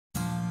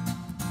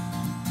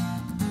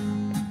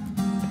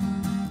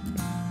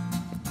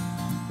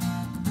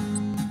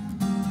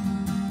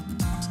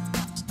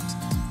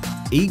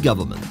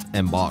e-government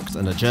embarked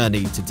on a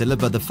journey to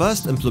deliver the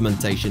first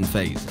implementation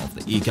phase of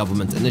the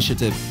e-government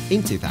initiative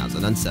in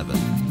 2007.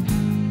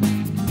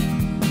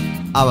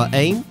 Our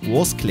aim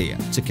was clear: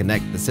 to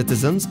connect the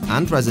citizens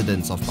and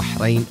residents of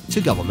Bahrain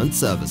to government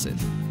services,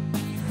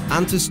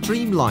 and to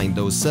streamline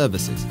those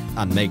services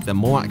and make them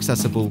more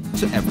accessible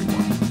to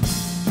everyone.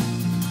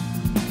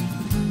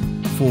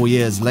 4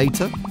 years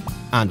later,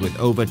 and with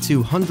over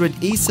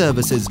 200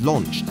 e-services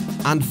launched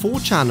and 4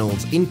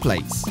 channels in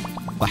place,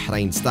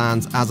 Bahrain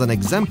stands as an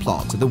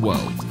exemplar to the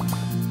world.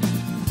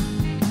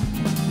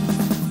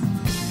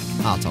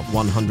 Out of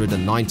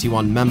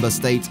 191 member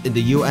states in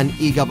the UN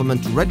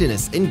e-Government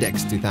Readiness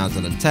Index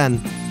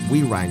 2010,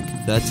 we rank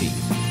 13th.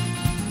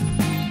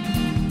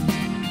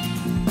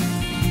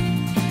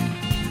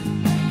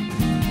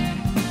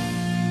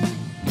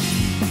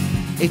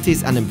 It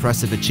is an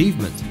impressive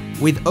achievement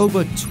with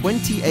over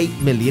 28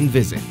 million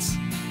visits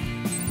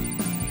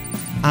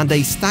and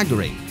a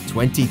staggering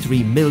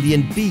 23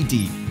 million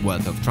BD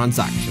worth of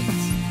transactions.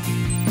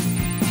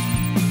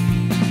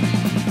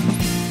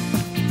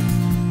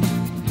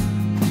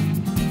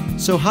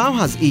 So how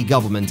has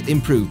e-government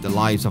improved the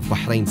lives of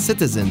Bahrain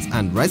citizens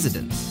and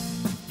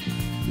residents?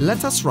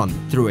 Let us run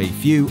through a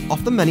few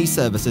of the many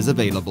services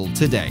available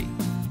today.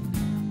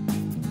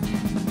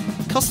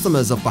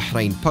 Customers of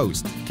Bahrain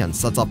Post can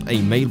set up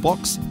a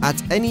mailbox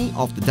at any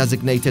of the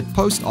designated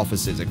post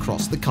offices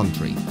across the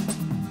country.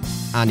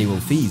 Annual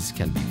fees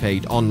can be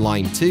paid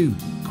online too,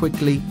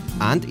 quickly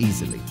and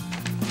easily.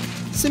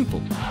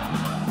 Simple.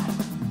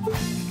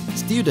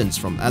 Students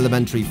from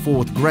elementary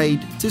 4th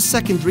grade to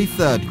secondary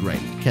 3rd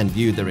grade can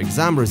view their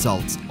exam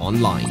results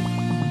online.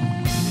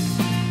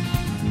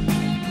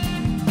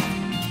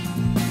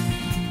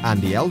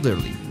 And the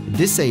elderly,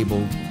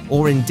 disabled,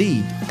 or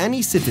indeed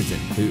any citizen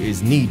who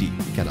is needy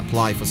can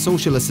apply for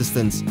social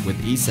assistance with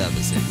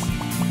e-services.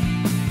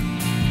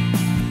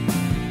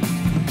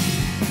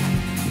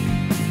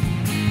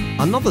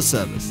 Another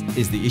service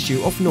is the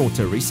issue of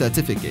notary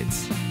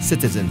certificates.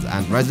 Citizens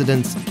and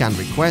residents can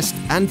request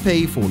and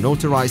pay for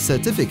notarized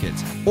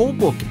certificates or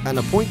book an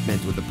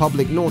appointment with the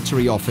public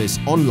notary office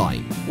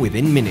online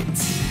within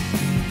minutes.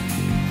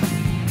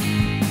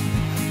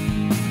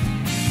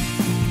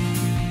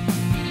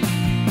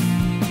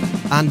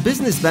 And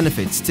business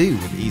benefits too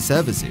with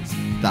e-services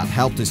that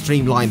help to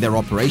streamline their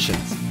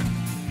operations.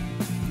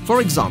 For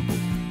example,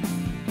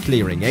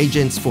 clearing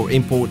agents for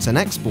imports and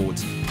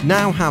exports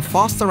now have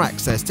faster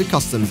access to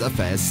customs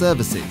affairs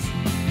services.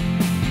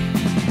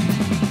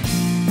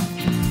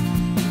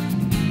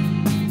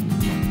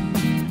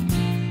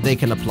 They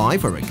can apply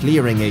for a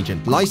clearing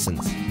agent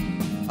license,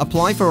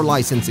 apply for a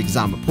license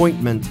exam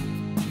appointment,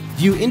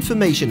 view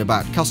information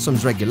about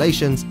customs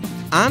regulations,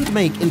 and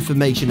make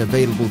information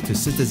available to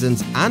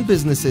citizens and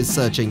businesses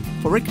searching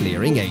for a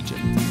clearing agent.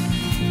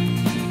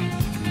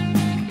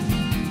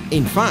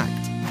 In fact,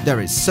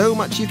 there is so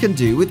much you can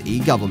do with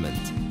e-government.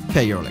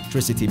 Pay your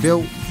electricity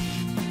bill,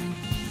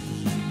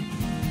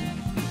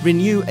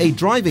 renew a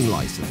driving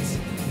license,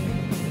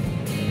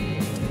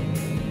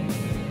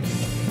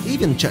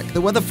 even check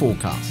the weather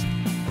forecast.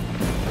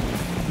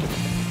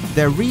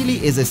 There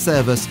really is a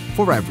service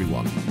for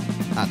everyone,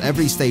 at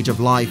every stage of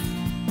life,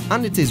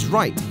 and it is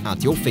right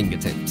at your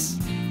fingertips.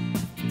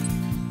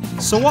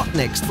 So what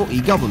next for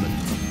e-government?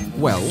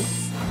 Well,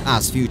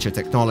 as future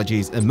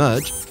technologies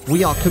emerge,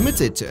 we are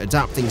committed to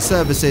adapting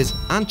services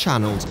and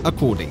channels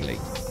accordingly.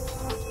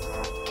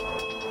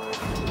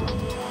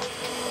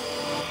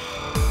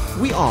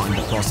 We are in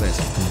the process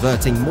of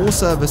converting more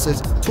services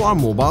to our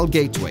mobile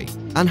gateway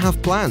and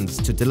have plans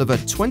to deliver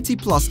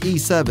 20+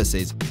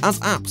 e-services as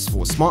apps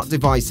for smart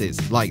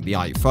devices like the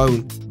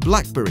iPhone,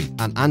 BlackBerry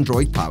and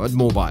Android-powered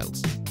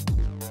mobiles.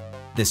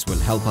 This will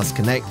help us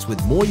connect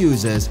with more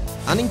users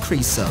and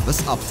increase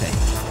service uptake.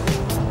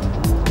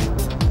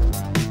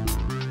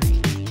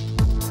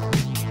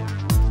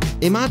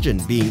 Imagine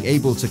being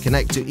able to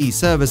connect to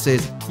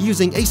e-services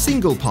using a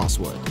single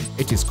password.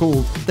 It is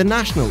called the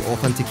National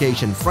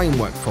Authentication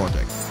Framework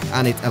Project,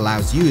 and it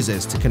allows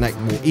users to connect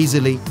more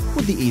easily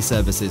with the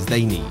e-services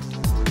they need.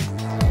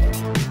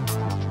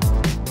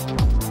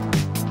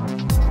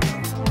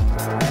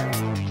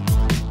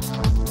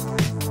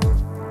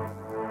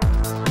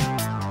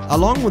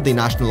 Along with the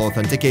National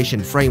Authentication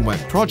Framework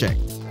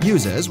Project,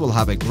 users will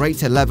have a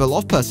greater level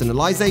of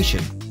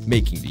personalization,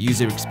 making the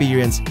user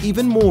experience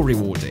even more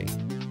rewarding.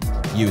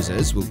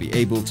 Users will be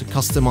able to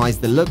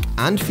customize the look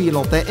and feel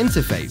of their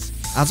interface,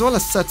 as well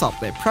as set up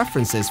their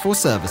preferences for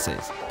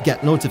services,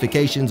 get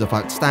notifications of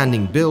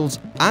outstanding bills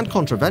and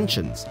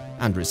contraventions,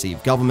 and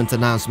receive government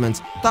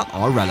announcements that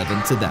are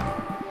relevant to them.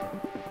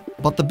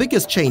 But the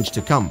biggest change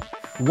to come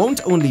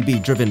won't only be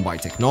driven by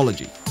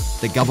technology.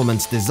 The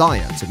government's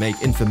desire to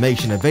make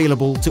information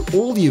available to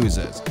all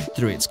users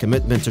through its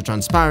commitment to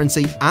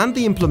transparency and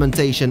the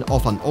implementation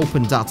of an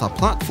open data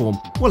platform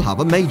will have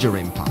a major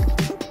impact.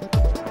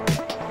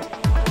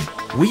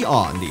 We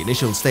are in the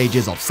initial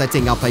stages of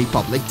setting up a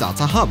public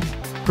data hub,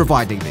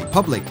 providing the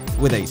public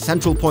with a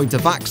central point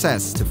of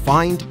access to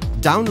find,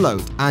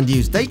 download and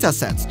use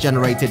datasets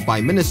generated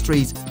by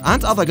ministries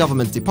and other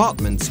government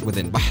departments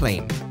within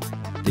Bahrain.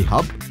 The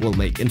hub will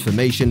make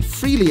information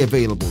freely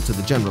available to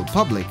the general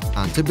public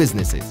and to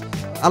businesses,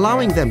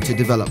 allowing them to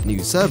develop new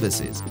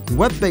services,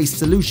 web-based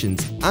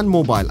solutions and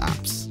mobile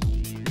apps.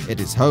 It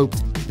is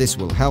hoped this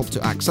will help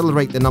to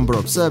accelerate the number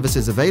of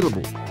services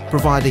available,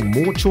 providing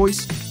more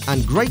choice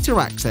and greater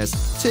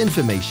access to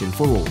information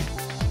for all.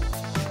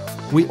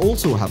 We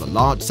also have a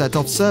large set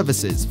of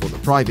services for the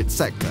private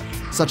sector,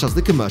 such as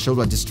the commercial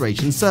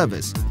registration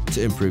service,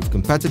 to improve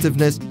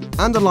competitiveness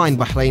and align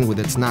Bahrain with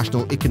its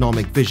National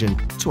Economic Vision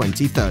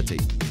 2030,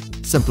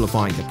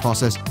 simplifying the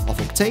process of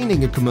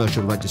obtaining a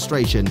commercial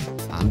registration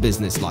and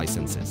business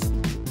licenses.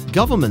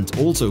 Government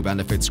also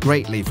benefits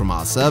greatly from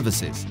our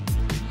services.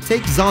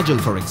 Take Zajil,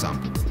 for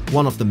example,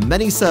 one of the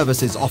many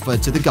services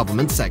offered to the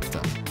government sector.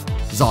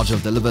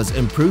 Zajil delivers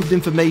improved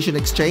information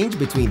exchange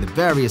between the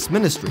various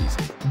ministries,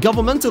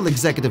 governmental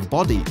executive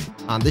body,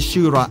 and the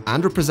Shura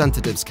and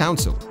Representatives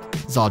Council.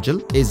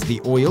 Zajil is the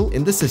oil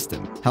in the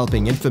system,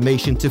 helping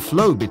information to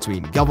flow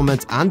between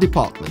government and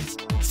departments,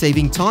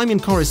 saving time in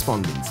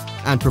correspondence,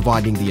 and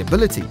providing the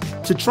ability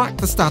to track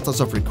the status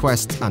of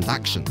requests and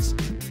actions.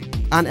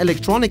 An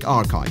electronic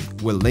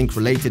archive will link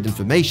related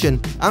information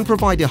and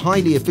provide a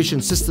highly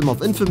efficient system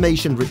of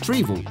information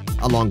retrieval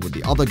along with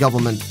the other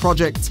government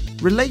projects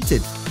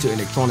related to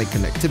electronic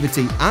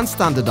connectivity and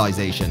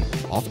standardization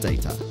of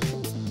data.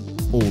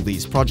 All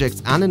these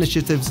projects and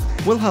initiatives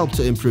will help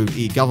to improve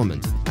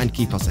e-government and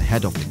keep us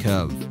ahead of the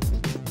curve.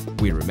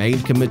 We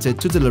remain committed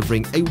to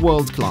delivering a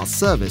world-class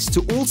service to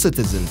all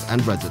citizens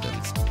and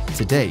residents,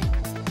 today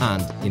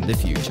and in the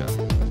future.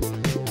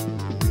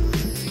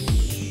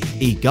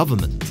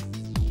 E-government.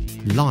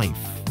 Life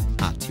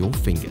at your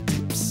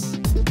fingertips.